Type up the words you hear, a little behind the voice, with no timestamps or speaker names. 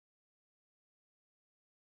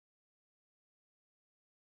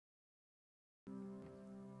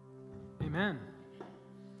Amen.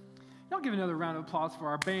 Y'all give another round of applause for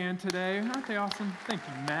our band today. Aren't they awesome? Thank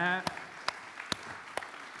you, Matt.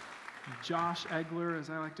 Josh Egler, as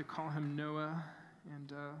I like to call him, Noah,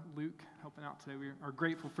 and Luke helping out today. We are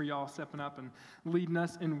grateful for y'all stepping up and leading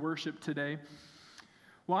us in worship today.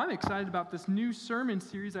 Well, I'm excited about this new sermon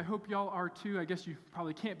series. I hope y'all are too. I guess you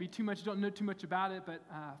probably can't be too much, don't know too much about it, but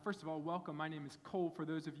first of all, welcome. My name is Cole, for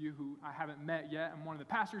those of you who I haven't met yet. I'm one of the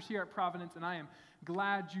pastors here at Providence, and I am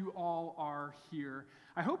glad you all are here.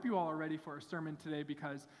 I hope you all are ready for a sermon today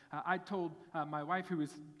because I told my wife, who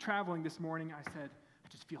was traveling this morning, I said, I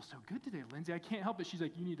just feel so good today, Lindsay. I can't help it. She's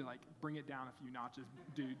like, you need to bring it down a few notches,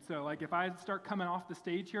 dude. So if I start coming off the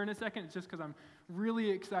stage here in a second, it's just because I'm really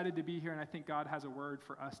excited to be here, and I think God has a word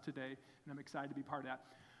for us today, and I'm excited to be part of that.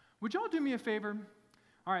 Would y'all do me a favor?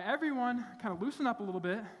 All right, everyone, kind of loosen up a little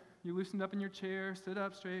bit. You loosened up in your chair, sit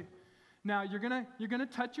up straight. Now, you're gonna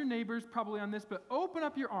touch your neighbors probably on this, but open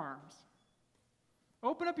up your arms.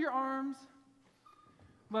 Open up your arms.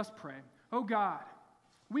 Let's pray. Oh God,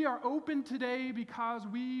 we are open today because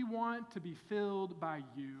we want to be filled by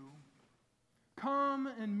you. Come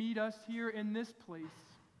and meet us here in this place.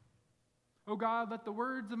 Oh God, let the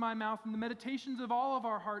words of my mouth and the meditations of all of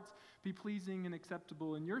our hearts be pleasing and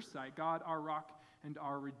acceptable in your sight, God, our rock and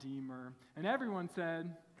our Redeemer. And everyone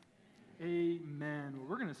said, Amen. Well,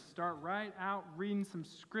 we're going to start right out reading some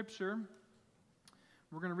scripture.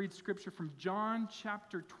 We're going to read scripture from John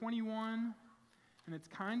chapter 21, and it's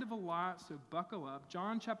kind of a lot, so buckle up.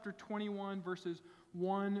 John chapter 21, verses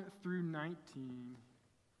 1 through 19.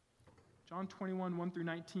 John 21, 1 through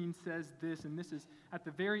 19 says this, and this is at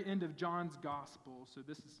the very end of John's gospel, so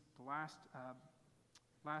this is the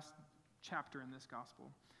last chapter in this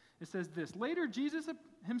gospel. It says this: Later, Jesus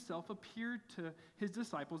himself appeared to his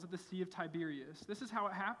disciples at the Sea of Tiberias. This is how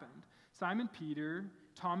it happened. Simon Peter,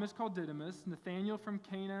 Thomas called Didymus, Nathanael from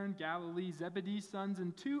Cana in Galilee, Zebedee's sons,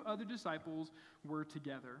 and two other disciples were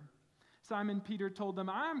together. Simon Peter told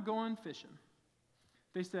them, I'm going fishing.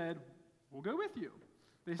 They said, we'll go with you.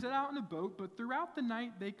 They set out in a boat, but throughout the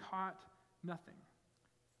night they caught nothing.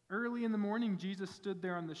 Early in the morning, Jesus stood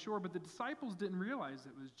there on the shore, but the disciples didn't realize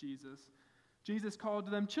it was Jesus. Jesus called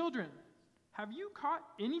to them, Children, have you caught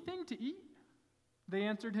anything to eat? They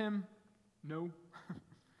answered him, No.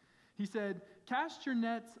 He said, Cast your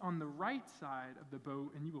nets on the right side of the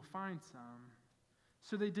boat, and you will find some.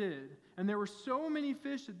 So they did, and there were so many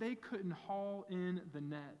fish that they couldn't haul in the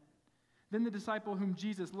net. Then the disciple whom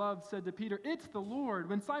Jesus loved said to Peter, It's the Lord.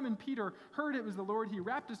 When Simon Peter heard it was the Lord, he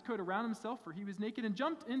wrapped his coat around himself, for he was naked, and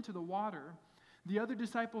jumped into the water. The other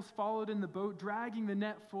disciples followed in the boat, dragging the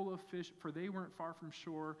net full of fish, for they weren't far from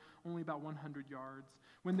shore, only about 100 yards.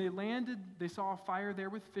 When they landed, they saw a fire there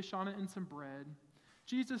with fish on it and some bread.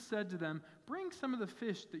 Jesus said to them, Bring some of the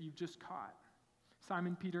fish that you've just caught.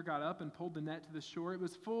 Simon Peter got up and pulled the net to the shore. It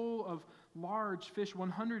was full of large fish,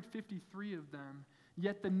 153 of them.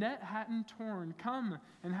 Yet the net hadn't torn. Come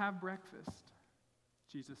and have breakfast,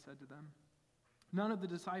 Jesus said to them. None of the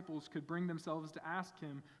disciples could bring themselves to ask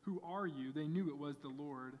him, Who are you? They knew it was the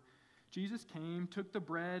Lord. Jesus came, took the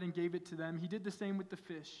bread, and gave it to them. He did the same with the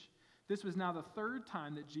fish. This was now the third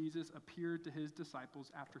time that Jesus appeared to his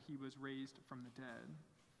disciples after he was raised from the dead.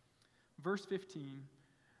 Verse 15,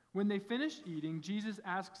 when they finished eating, Jesus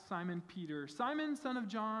asked Simon Peter, Simon, son of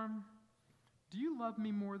John, do you love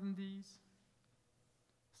me more than these?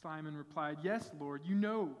 Simon replied, Yes, Lord, you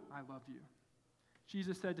know I love you.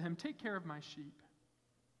 Jesus said to him, Take care of my sheep.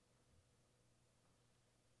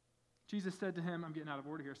 Jesus said to him, I'm getting out of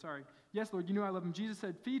order here, sorry. Yes, Lord, you know I love him. Jesus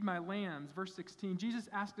said, Feed my lambs. Verse 16, Jesus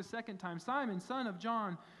asked a second time, Simon, son of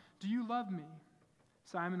John, do you love me?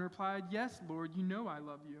 Simon replied, Yes, Lord, you know I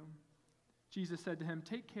love you. Jesus said to him,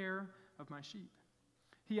 Take care of my sheep.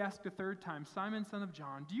 He asked a third time, Simon, son of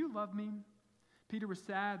John, do you love me? Peter was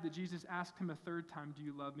sad that Jesus asked him a third time, Do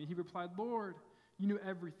you love me? He replied, Lord, you know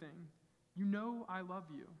everything. You know I love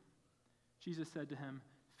you. Jesus said to him,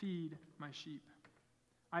 Feed my sheep.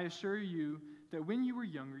 I assure you that when you were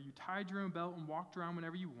younger, you tied your own belt and walked around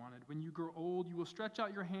whenever you wanted. When you grow old, you will stretch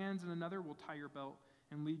out your hands, and another will tie your belt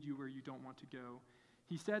and lead you where you don't want to go.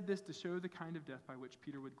 He said this to show the kind of death by which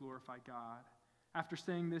Peter would glorify God. After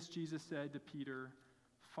saying this, Jesus said to Peter,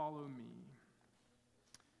 Follow me.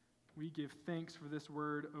 We give thanks for this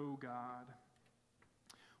word, O God.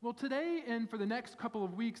 Well, today and for the next couple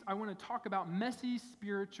of weeks, I want to talk about messy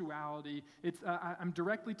spirituality. I'm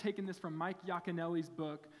directly taking this from Mike Yaconelli's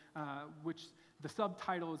book, which the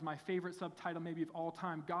subtitle is my favorite subtitle maybe of all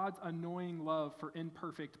time, God's Annoying Love for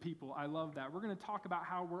Imperfect People. I love that. We're going to talk about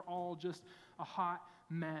how we're all just a hot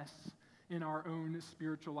mess. in our own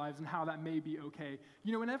spiritual lives and how that may be okay.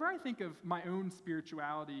 You know, whenever I think of my own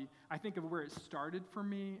spirituality, I think of where it started for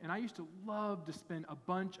me, and I used to love to spend a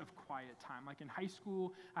bunch of quiet time. Like in high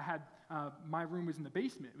school, I had, my room was in the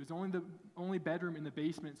basement. It was the only bedroom in the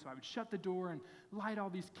basement, so I would shut the door and light all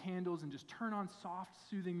these candles and just turn on soft,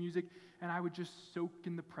 soothing music, and I would just soak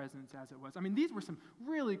in the presence as it was. I mean, these were some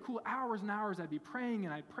really cool hours and hours. I'd be praying,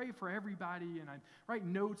 and I'd pray for everybody, and I'd write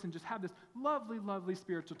notes and just have this lovely, lovely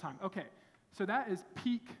spiritual time. Okay, so that is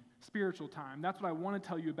peak spiritual time. That's what I want to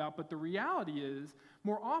tell you about. But the reality is,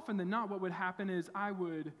 more often than not, what would happen is I'd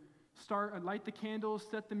light the candles,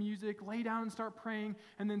 set the music, lay down and start praying,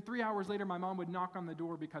 and then 3 hours later, my mom would knock on the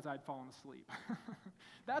door because I'd fallen asleep.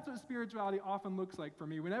 That's what spirituality often looks like for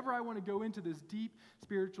me. Whenever I want to go into this deep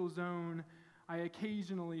spiritual zone, I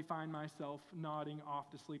occasionally find myself nodding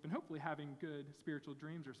off to sleep and hopefully having good spiritual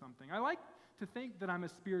dreams or something. I like to think that I'm a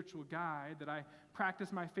spiritual guy, that I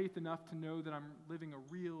practice my faith enough to know that I'm living a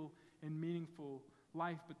real and meaningful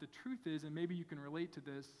life. But the truth is, and maybe you can relate to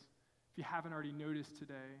this if you haven't already noticed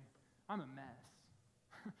today, I'm a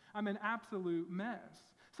mess. I'm an absolute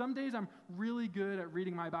mess. Some days I'm really good at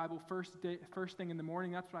reading my Bible first thing in the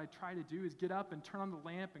morning. That's what I try to do, is get up and turn on the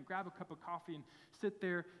lamp and grab a cup of coffee and sit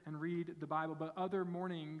there and read the Bible. But other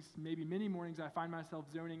mornings, maybe many mornings, I find myself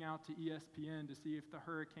zoning out to ESPN to see if the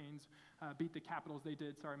Hurricanes beat the Capitals. They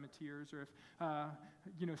did, sorry, Mateers. Or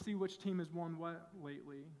if, see which team has won what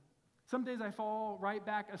lately. Some days I fall right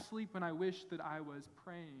back asleep when I wish that I was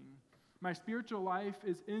praying. My spiritual life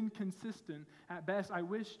is inconsistent at best. I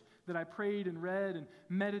wish that I prayed and read and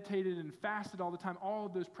meditated and fasted all the time, all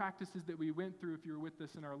of those practices that we went through if you were with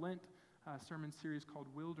us in our Lent sermon series called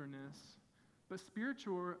Wilderness. But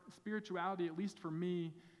spirituality, at least for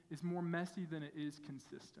me, is more messy than it is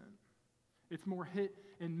consistent. It's more hit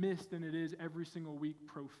and miss than it is every single week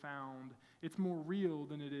profound. It's more real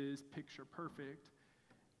than it is picture perfect.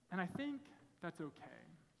 And I think that's okay.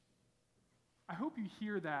 I hope you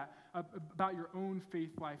hear that about your own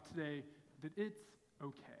faith life today, that it's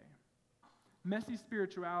okay. Messy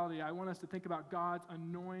spirituality, I want us to think about God's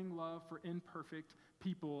annoying love for imperfect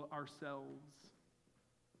people ourselves.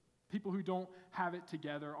 People who don't have it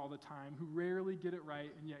together all the time, who rarely get it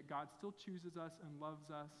right, and yet God still chooses us and loves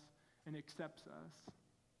us and accepts us.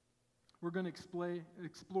 We're going to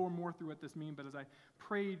explore more through what this means, but as I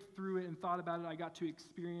prayed through it and thought about it, I got to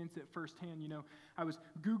experience it firsthand. You know, I was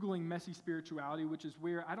Googling messy spirituality, which is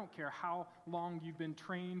where, I don't care how long you've been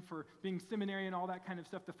trained for being seminary and all that kind of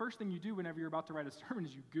stuff, the first thing you do whenever you're about to write a sermon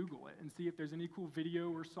is you Google it and see if there's any cool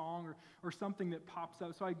video or song or something that pops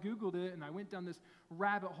up. So I Googled it, and I went down this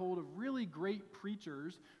rabbit hole of really great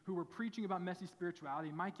preachers who were preaching about messy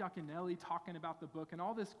spirituality, Mike Yaconelli talking about the book and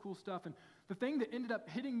all this cool stuff. And the thing that ended up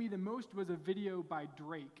hitting me the most was a video by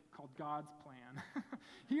Drake called God's Plan.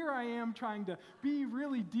 Here I am trying to be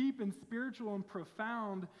really deep and spiritual and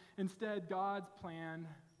profound. Instead, God's Plan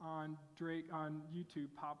on YouTube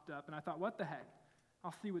popped up, and I thought, what the heck?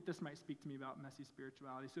 I'll see what this might speak to me about messy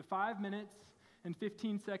spirituality. So 5 minutes and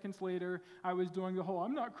 15 seconds later, I was doing the whole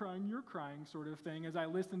I'm not crying, you're crying sort of thing as I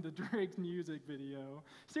listened to Drake's music video.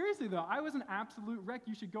 Seriously, though, I was an absolute wreck.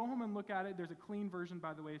 You should go home and look at it. There's a clean version,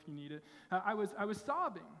 by the way, if you need it. I was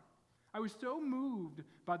sobbing. I was so moved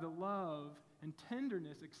by the love and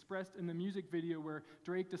tenderness expressed in the music video where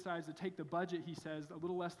Drake decides to take the budget, he says, a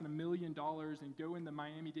little less than $1 million, and go in the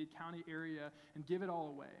Miami-Dade County area and give it all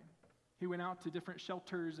away. He went out to different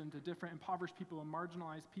shelters and to different impoverished people and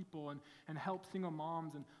marginalized people and helped single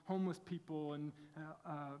moms and homeless people and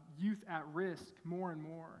youth at risk more and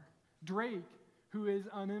more. Drake, who is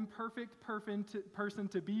an imperfect person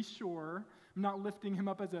to be sure, I'm not lifting him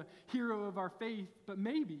up as a hero of our faith, but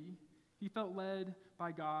maybe he felt led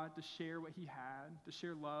by God to share what he had, to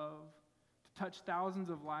share love, to touch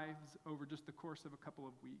thousands of lives over just the course of a couple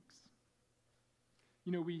of weeks.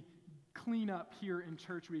 You know, we clean up here in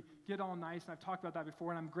church. We get all nice, and I've talked about that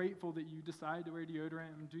before, and I'm grateful that you decide to wear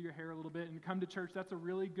deodorant and do your hair a little bit and come to church. That's a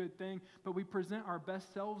really good thing, but we present our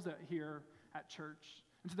best selves here at church,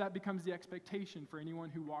 and so that becomes the expectation for anyone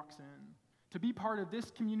who walks in. To be part of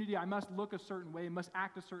this community, I must look a certain way, must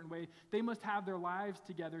act a certain way. They must have their lives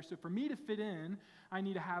together, so for me to fit in, I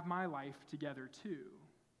need to have my life together too.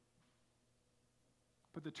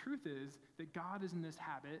 But the truth is that God is in this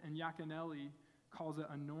habit, and Yaconelli calls it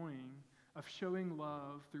annoying, of showing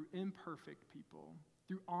love through imperfect people,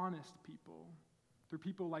 through honest people, through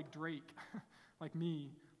people like Drake, like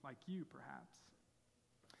me, like you perhaps.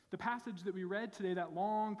 The passage that we read today, that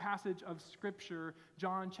long passage of Scripture,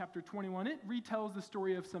 John chapter 21, it retells the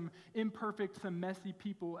story of some imperfect, some messy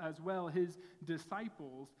people as well, his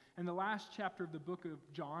disciples. In the last chapter of the book of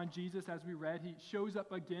John, Jesus, as we read, he shows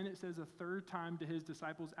up again, it says a third time to his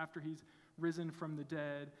disciples after he's risen from the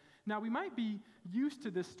dead. Now, we might be used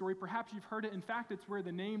to this story. Perhaps you've heard it. In fact, it's where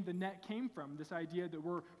the name The Net came from, this idea that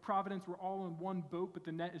we're Providence, we're all in one boat, but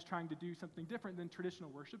the net is trying to do something different than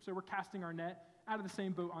traditional worship. So we're casting our net out of the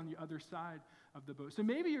same boat on the other side of the boat. So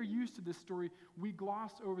maybe you're used to this story. We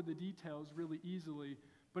gloss over the details really easily,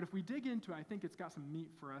 but if we dig into it, I think it's got some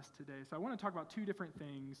meat for us today. So I want to talk about two different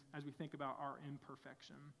things as we think about our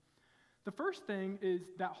imperfection. The first thing is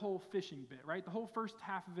that whole fishing bit, right? The whole first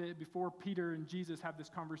half of it, before Peter and Jesus have this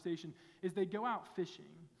conversation, is they go out fishing.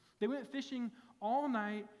 They went fishing all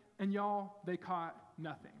night, and y'all, they caught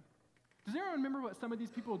nothing. Does anyone remember what some of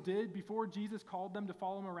these people did before Jesus called them to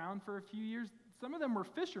follow him around for a few years? Some of them were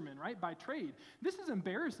fishermen, right, by trade. This is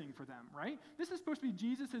embarrassing for them, right? This is supposed to be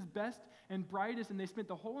Jesus' best and brightest, and they spent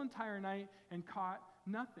the whole entire night and caught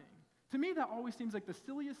nothing. To me, that always seems like the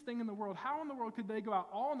silliest thing in the world. How in the world could they go out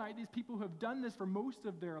all night, these people who have done this for most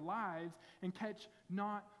of their lives, and catch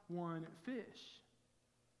not one fish?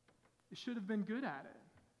 They should have been good at it.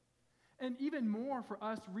 And even more for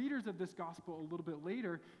us readers of this gospel a little bit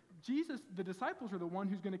later, Jesus, the disciples are the one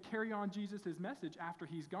who's going to carry on Jesus' message after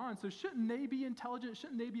he's gone. So shouldn't they be intelligent?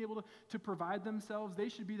 Shouldn't they be able to provide themselves? They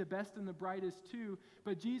should be the best and the brightest too.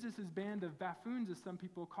 But Jesus' band of buffoons, as some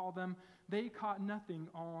people call them, they caught nothing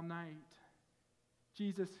all night.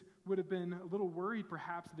 Jesus would have been a little worried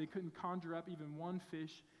perhaps if they couldn't conjure up even one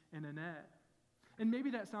fish in a net. And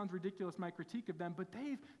maybe that sounds ridiculous, my critique of them, but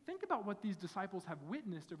think about what these disciples have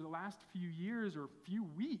witnessed over the last few years or few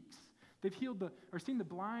weeks. They've seen the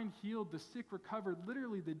blind healed, the sick recovered,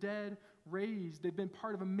 literally the dead raised. They've been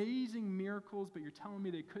part of amazing miracles, but you're telling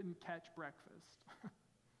me they couldn't catch breakfast.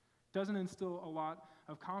 Doesn't instill a lot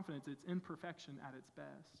of confidence. It's imperfection at its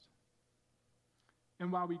best.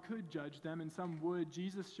 And while we could judge them, and some would,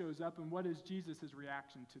 Jesus shows up, and what is Jesus'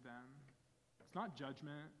 reaction to them? It's not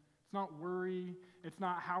judgment. It's not worry. It's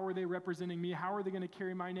not how are they representing me? How are they going to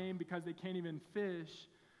carry my name because they can't even fish?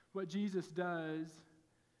 What Jesus does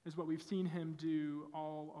is what we've seen him do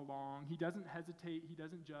all along. He doesn't hesitate. He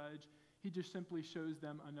doesn't judge. He just simply shows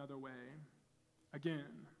them another way.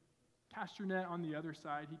 Again, cast your net on the other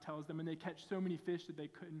side, he tells them, and they catch so many fish that they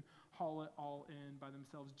couldn't haul it all in by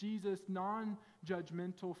themselves. Jesus,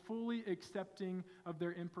 non-judgmental, fully accepting of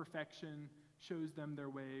their imperfection, shows them their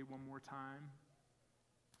way one more time.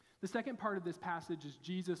 The second part of this passage is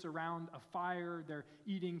Jesus around a fire. They're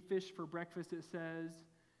eating fish for breakfast, it says.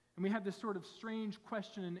 And we have this sort of strange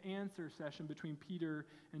question and answer session between Peter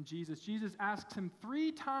and Jesus. Jesus asks him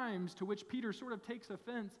 3 times, to which Peter sort of takes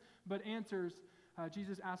offense, but answers.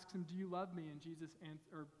 Jesus asks him, "Do you love me?" And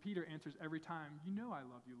Peter answers every time, "You know I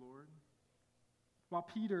love you, Lord." While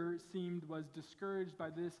Peter was discouraged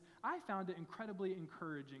by this, I found it incredibly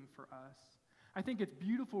encouraging for us. I think it's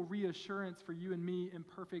beautiful reassurance for you and me,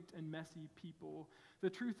 imperfect and messy people. The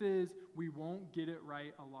truth is, we won't get it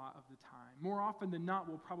right a lot of the time. More often than not,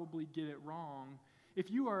 we'll probably get it wrong. If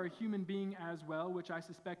you are a human being as well, which I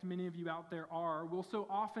suspect many of you out there are, we'll so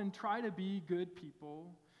often try to be good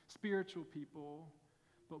people, spiritual people,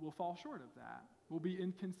 but we'll fall short of that. We'll be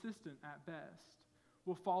inconsistent at best.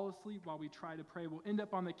 We'll fall asleep while we try to pray. We'll end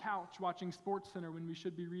up on the couch watching SportsCenter when we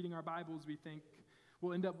should be reading our Bibles, we think.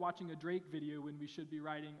 We'll end up watching a Drake video when we should be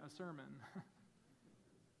writing a sermon.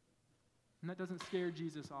 And that doesn't scare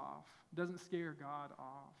Jesus off. It doesn't scare God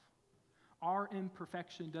off. Our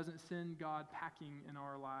imperfection doesn't send God packing in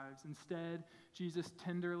our lives. Instead, Jesus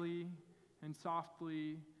tenderly and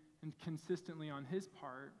softly and consistently on his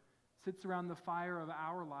part sits around the fire of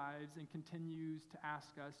our lives and continues to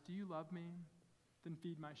ask us, "Do you love me? Then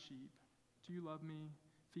feed my sheep. Do you love me?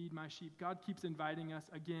 Feed my sheep." God keeps inviting us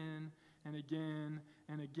again and again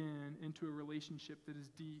and again into a relationship that is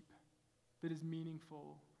deep, that is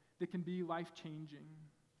meaningful, that can be life-changing.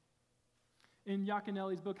 In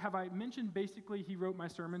Yaconelli's book, have I mentioned basically he wrote my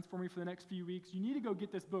sermons for me for the next few weeks? You need to go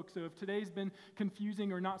get this book. So if today's been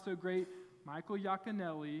confusing or not so great, Michael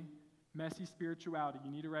Yaconelli, Messy Spirituality.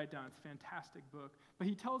 You need to write it down. It's a fantastic book. But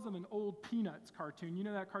he tells them an old Peanuts cartoon. You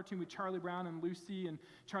know that cartoon with Charlie Brown and Lucy, and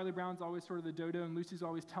Charlie Brown's always sort of the dodo, and Lucy's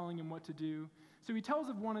always telling him what to do. So he tells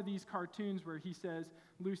of one of these cartoons where he says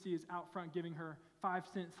Lucy is out front giving her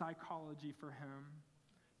 5-cent psychology for him.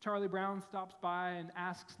 Charlie Brown stops by and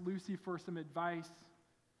asks Lucy for some advice.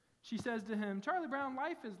 She says to him, "Charlie Brown,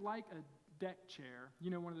 life is like a deck chair." You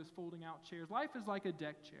know, one of those folding out chairs. Life is like a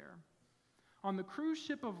deck chair. On the cruise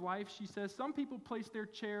ship of life, she says, some people place their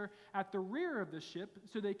chair at the rear of the ship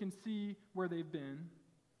so they can see where they've been.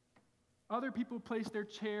 Other people place their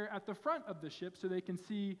chair at the front of the ship so they can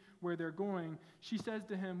see where they're going. She says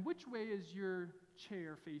to him, "Which way is your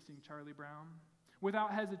chair facing, Charlie Brown?"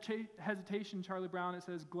 Without hesitation, Charlie Brown, it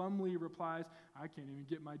says, glumly replies, "I can't even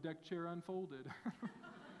get my deck chair unfolded."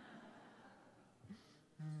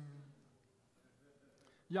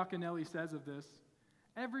 Yaconelli says of this,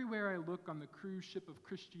 "Everywhere I look on the cruise ship of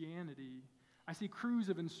Christianity, I see crews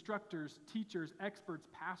of instructors, teachers, experts,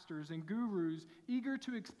 pastors, and gurus eager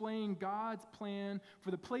to explain God's plan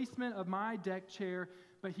for the placement of my deck chair,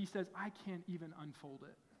 but," he says, "I can't even unfold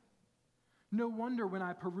it. No wonder when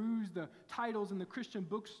I peruse the titles in the Christian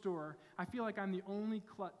bookstore, I feel like I'm the only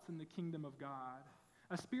klutz in the kingdom of God,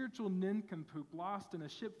 a spiritual nincompoop lost in a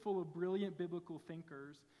ship full of brilliant biblical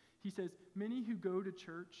thinkers." He says, "Many who go to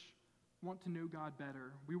church want to know God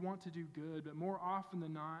better. We want to do good, but more often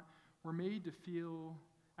than not, we're made to feel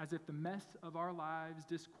as if the mess of our lives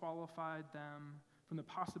disqualified them from the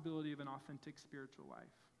possibility of an authentic spiritual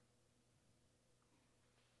life."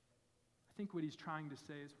 I think what he's trying to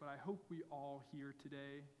say is what I hope we all hear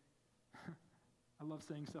today. I love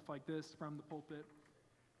saying stuff like this from the pulpit.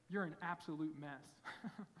 You're an absolute mess.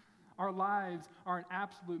 Our lives are an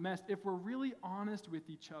absolute mess. If we're really honest with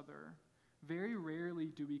each other, very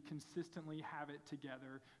rarely do we consistently have it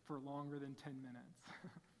together for longer than 10 minutes.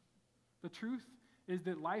 The truth is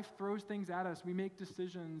that life throws things at us. We make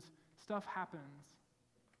decisions, stuff happens,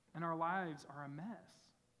 and our lives are a mess.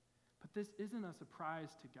 But this isn't a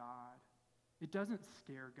surprise to God. It doesn't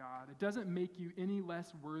scare God. It doesn't make you any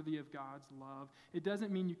less worthy of God's love. It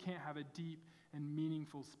doesn't mean you can't have a deep and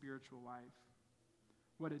meaningful spiritual life.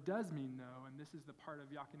 What it does mean, though, and this is the part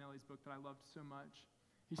of Yaconelli's book that I loved so much,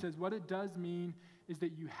 he says, what it does mean is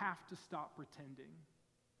that you have to stop pretending.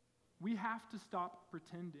 We have to stop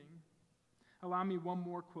pretending. Allow me one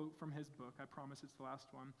more quote from his book. I promise it's the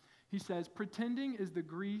last one. He says, "Pretending is the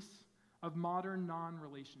grease of modern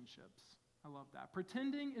non-relationships." I love that.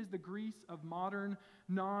 Pretending is the grease of modern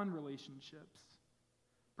non-relationships.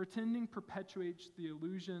 Pretending perpetuates the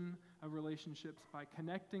illusion of relationships by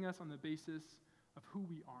connecting us on the basis of who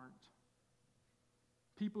we aren't.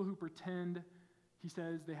 People who pretend, he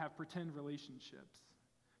says, they have pretend relationships.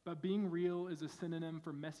 But being real is a synonym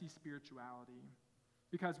for messy spirituality.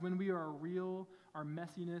 Because when we are real, our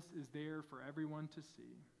messiness is there for everyone to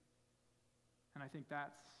see. And I think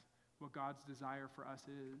that's what God's desire for us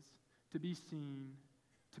is, to be seen,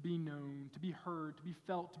 to be known, to be heard, to be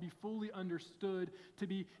felt, to be fully understood, to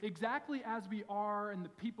be exactly as we are, and the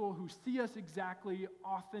people who see us exactly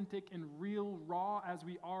authentic and real, raw as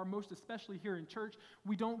we are, most especially here in church,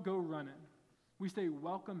 we don't go running. We say,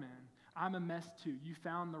 "Welcome in. I'm a mess too. You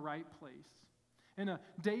found the right place." In a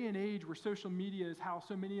day and age where social media is how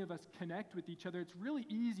so many of us connect with each other, it's really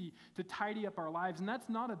easy to tidy up our lives, and that's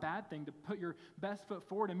not a bad thing, to put your best foot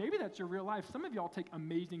forward, and maybe that's your real life. Some of y'all take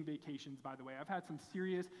amazing vacations, by the way. I've had some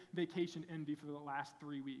serious vacation envy for the last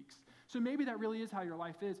 3 weeks. So maybe that really is how your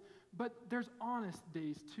life is, but there's honest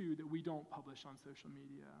days, too, that we don't publish on social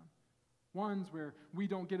media. Ones where we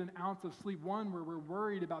don't get an ounce of sleep, one where we're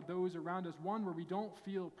worried about those around us, one where we don't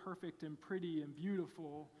feel perfect and pretty and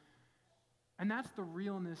beautiful. And that's the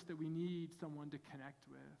realness that we need someone to connect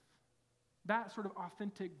with. That sort of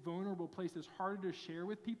authentic, vulnerable place is harder to share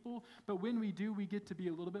with people, but when we do, we get to be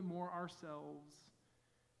a little bit more ourselves,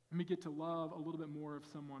 and we get to love a little bit more of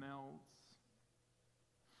someone else.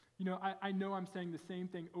 You know I'm saying the same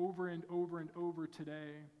thing over and over and over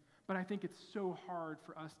today, but I think it's so hard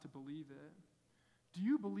for us to believe it. Do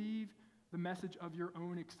you believe the message of your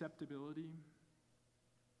own acceptability?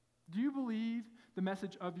 Do you believe the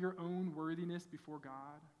message of your own worthiness before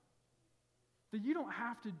God? That you don't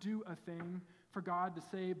have to do a thing for God to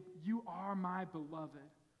say, "You are my beloved,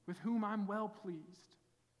 with whom I'm well pleased."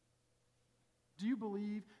 Do you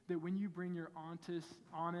believe that when you bring your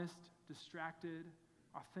honest, distracted,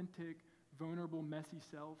 authentic, vulnerable, messy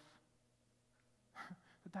self,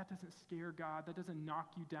 that doesn't scare God, that doesn't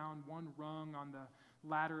knock you down one rung on the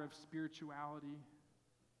ladder of spirituality,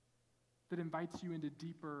 that invites you into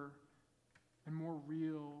deeper and more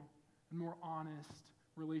real and more honest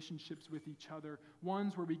relationships with each other,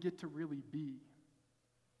 ones where we get to really be?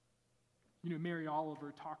 You know, Mary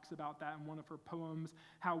Oliver talks about that in one of her poems,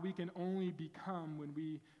 how we can only become when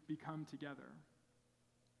we become together.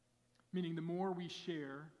 Meaning the more we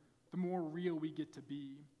share, the more real we get to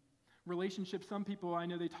be. Relationships, some people I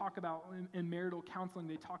know they talk about in marital counseling,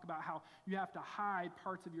 they talk about how you have to hide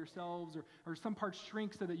parts of yourselves or some parts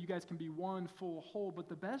shrink so that you guys can be one full whole. But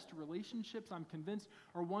the best relationships, I'm convinced,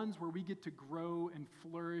 are ones where we get to grow and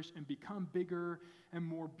flourish and become bigger and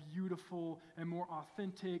more beautiful and more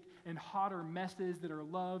authentic and hotter messes that are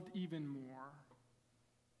loved even more.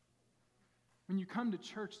 When you come to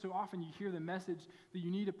church, so often you hear the message that you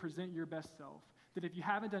need to present your best self. That if you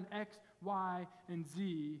haven't done X, Y, and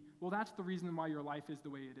Z, well, that's the reason why your life is the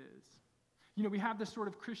way it is. You know, we have this sort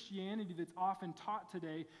of Christianity that's often taught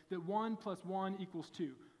today that 1 + 1 =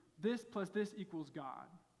 2. This plus this equals God.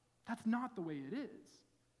 That's not the way it is.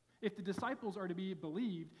 If the disciples are to be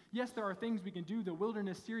believed, yes, there are things we can do. The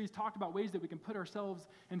Wilderness series talked about ways that we can put ourselves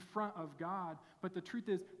in front of God. But the truth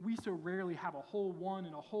is, we so rarely have a whole one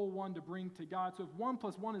and a whole one to bring to God. So if 1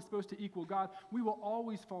 + 1 is supposed to equal God, we will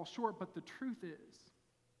always fall short. But the truth is,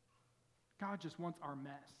 God just wants our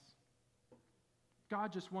mess.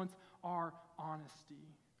 God just wants our honesty,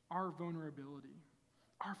 our vulnerability,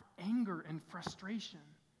 our anger and frustration.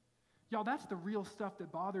 Y'all, that's the real stuff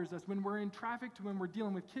that bothers us when we're in traffic, to when we're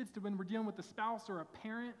dealing with kids, to when we're dealing with a spouse or a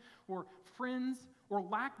parent or friends or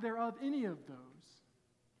lack thereof, any of those.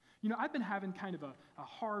 You know, I've been having kind of a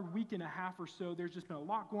hard week and a half or so. There's just been a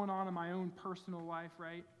lot going on in my own personal life,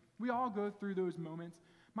 right? We all go through those moments.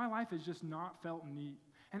 My life has just not felt neat.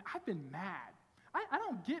 And I've been mad. I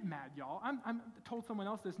don't get mad, y'all. I told someone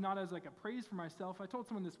else this not as like a praise for myself. I told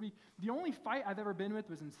someone this week, the only fight I've ever been with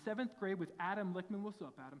was in 7th grade with Adam Lickman. What's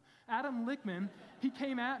up, Adam? Adam Lickman, he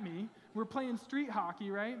came at me. We're playing street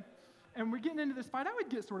hockey, right? And we're getting into this fight. I would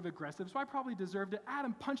get sort of aggressive, so I probably deserved it.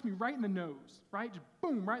 Adam punched me right in the nose, right? Just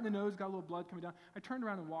boom, right in the nose, got a little blood coming down. I turned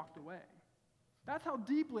around and walked away. That's how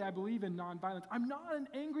deeply I believe in nonviolence. I'm not an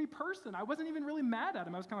angry person. I wasn't even really mad at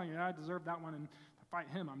him. I was kind of like, yeah, I deserve that one, and if I fight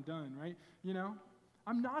him, I'm done, right? You know?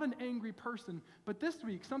 I'm not an angry person, but this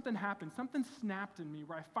week something happened. Something snapped in me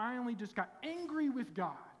where I finally just got angry with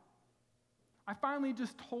God. I finally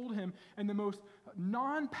just told him in the most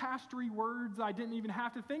non-pastory words I didn't even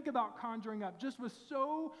have to think about conjuring up, just was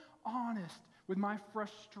so honest with my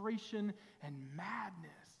frustration and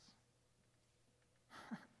madness.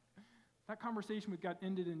 That conversation with God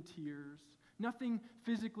ended in tears. Nothing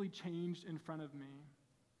physically changed in front of me.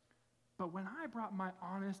 But when I brought my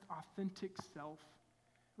honest, authentic self,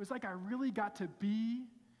 it was like I really got to be,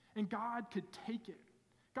 and God could take it.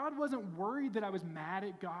 God wasn't worried that I was mad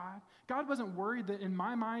at God. God wasn't worried that in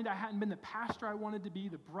my mind I hadn't been the pastor I wanted to be,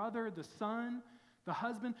 the brother, the son, the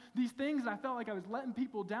husband. These things I felt like I was letting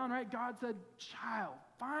people down, right? God said, child,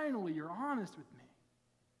 finally you're honest with me.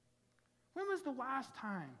 When was the last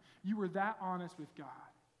time you were that honest with God?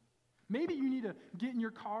 Maybe you need to get in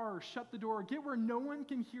your car or shut the door or get where no one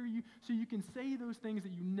can hear you so you can say those things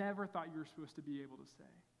that you never thought you were supposed to be able to say.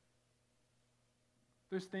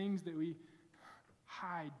 Those things that we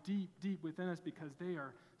hide deep, deep within us because they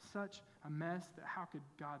are such a mess that how could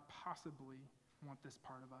God possibly want this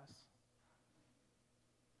part of us?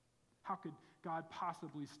 How could God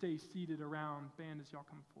possibly stay seated around, band as y'all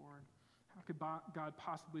come forward, how could God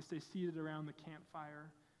possibly stay seated around the campfire?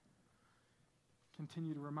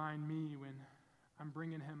 Continue to remind me when I'm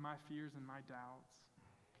bringing him my fears and my doubts.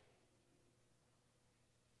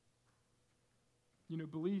 You know,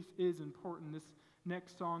 belief is important. This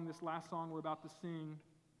next song, this last song we're about to sing,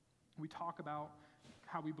 we talk about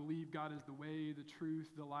how we believe God is the way, the truth,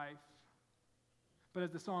 the life. But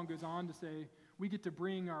as the song goes on to say, we get to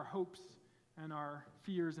bring our hopes and our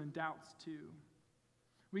fears and doubts too.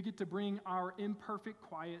 We get to bring our imperfect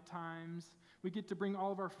quiet times. We get to bring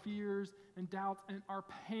all of our fears and doubts and our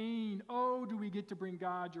pain. Oh, do we get to bring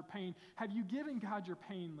God your pain? Have you given God your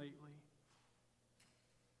pain lately?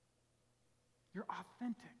 Your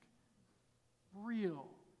authentic, real,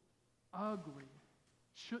 ugly,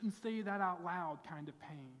 shouldn't say that out loud kind of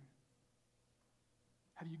pain.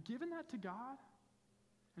 Have you given that to God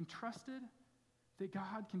and trusted that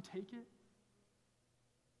God can take it?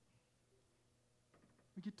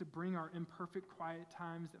 We get to bring our imperfect quiet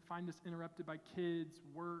times that find us interrupted by kids,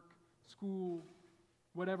 work, school,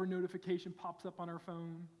 whatever notification pops up on our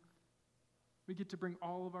phone. We get to bring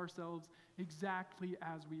all of ourselves exactly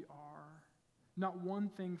as we are. Not one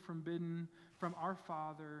thing forbidden from our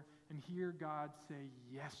Father, and hear God say,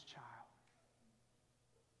 yes, child.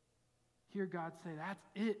 Hear God say, that's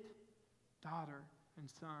it, daughter and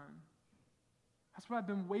son. That's what I've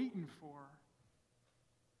been waiting for.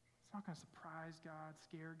 It's not going to surprise God,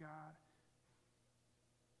 scare God.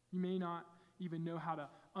 You may not even know how to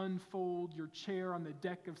unfold your chair on the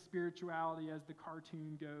deck of spirituality as the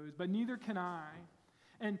cartoon goes, but neither can I.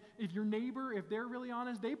 And if your neighbor, if they're really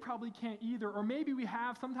honest, they probably can't either. Or maybe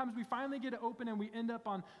sometimes we finally get it open and we end up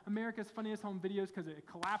on America's Funniest Home Videos because it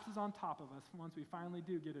collapses on top of us once we finally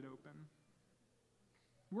do get it open.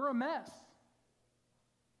 We're a mess.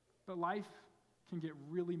 But life can get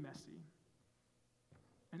really messy.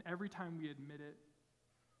 And every time we admit it,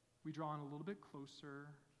 we draw in a little bit closer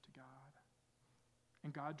to God.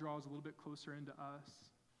 And God draws a little bit closer into us.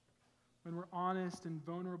 When we're honest and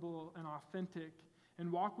vulnerable and authentic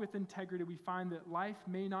and walk with integrity, we find that life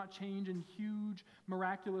may not change in huge,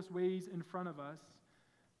 miraculous ways in front of us,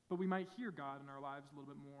 but we might hear God in our lives a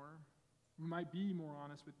little bit more. We might be more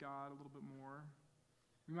honest with God a little bit more.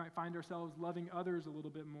 We might find ourselves loving others a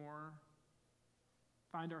little bit more,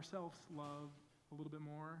 find ourselves loved a little bit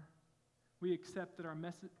more. We accept that our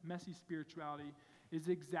messy spirituality is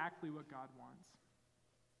exactly what God wants.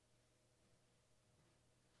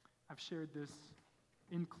 I've shared this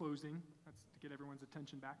in closing. That's to get everyone's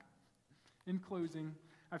attention back. In closing,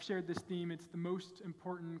 I've shared this theme. It's the most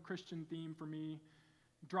important Christian theme for me.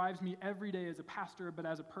 It drives me every day as a pastor, but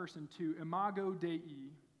as a person too. Imago Dei,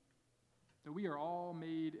 that we are all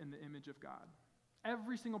made in the image of God.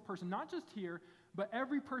 Every single person, not just here, but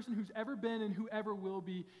every person who's ever been and whoever will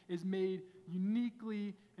be is made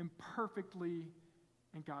uniquely and perfectly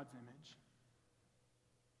in God's image.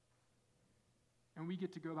 And we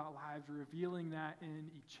get to go about lives revealing that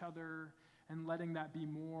in each other and letting that be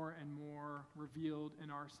more and more revealed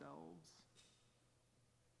in ourselves.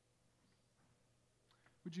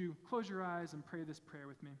 Would you close your eyes and pray this prayer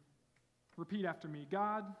with me? Repeat after me.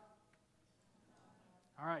 God.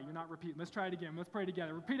 All right, you're not repeating. Let's try it again. Let's pray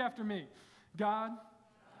together. Repeat after me. God,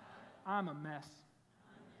 I'm a mess.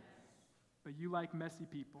 But you like messy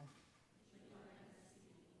people.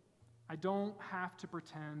 I don't have to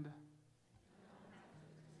pretend.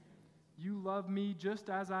 You love me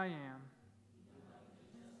just as I am.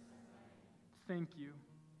 Thank you.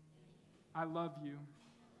 I love you.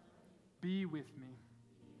 Be with me.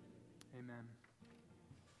 Amen.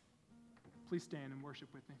 Please stand and worship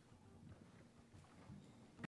with me.